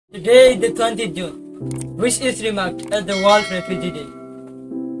Today is the 20th June, which is remarked as the World Refugee Day.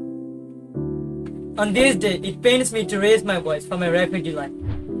 On this day, it pains me to raise my voice for my refugee life.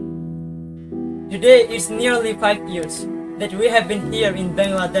 Today, it's nearly 5 years that we have been here in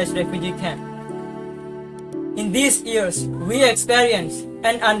Bangladesh refugee camp. In these years, we experience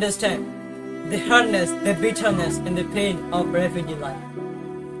and understand the hardness, the bitterness, and the pain of refugee life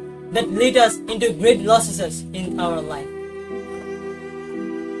that lead us into great losses in our life.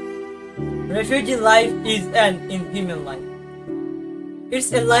 Refugee life is an inhuman life.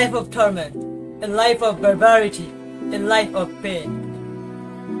 It's a life of torment, a life of barbarity, a life of pain.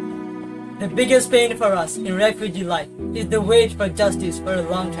 The biggest pain for us in refugee life is the wait for justice for a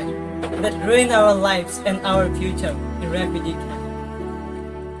long time that ruin our lives and our future in refugee camp.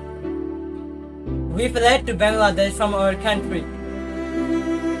 We fled to Bangladesh from our country,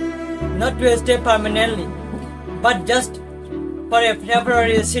 not to stay permanently, but just for a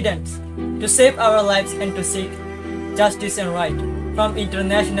temporary residence, to save our lives and to seek justice and right from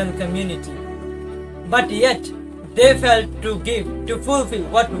international community. But yet, they failed to fulfill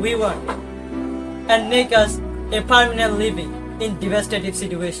what we want and make us a permanent living in devastating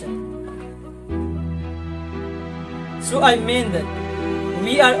situation. So I mean that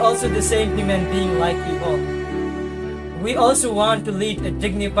we are also the same human being like you all. We also want to lead a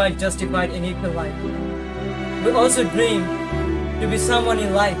dignified, justified, and equal life. We also dream to be someone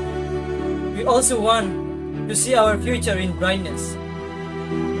in life. We also want to see our future in brightness.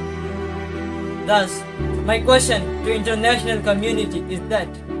 Thus, my question to international community is that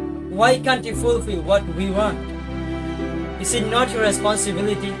why can't you fulfill what we want? Is it not your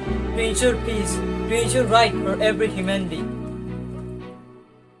responsibility to ensure peace, to ensure right for every human being?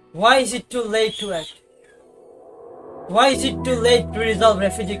 Why is it too late to act? Why is it too late to resolve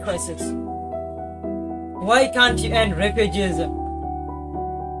refugee crisis? Why can't you end refugeeism?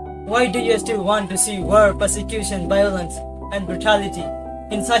 Why do you still want to see war, persecution, violence, and brutality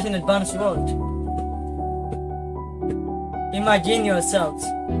in such an advanced world? Imagine yourselves,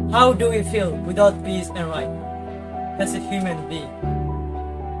 how do we feel without peace and right as a human being?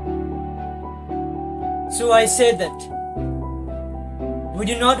 So I say that we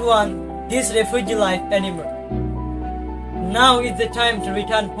do not want this refugee life anymore. Now is the time to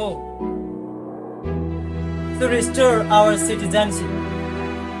return home, to restore our citizenship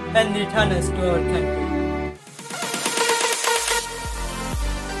and return us to our country.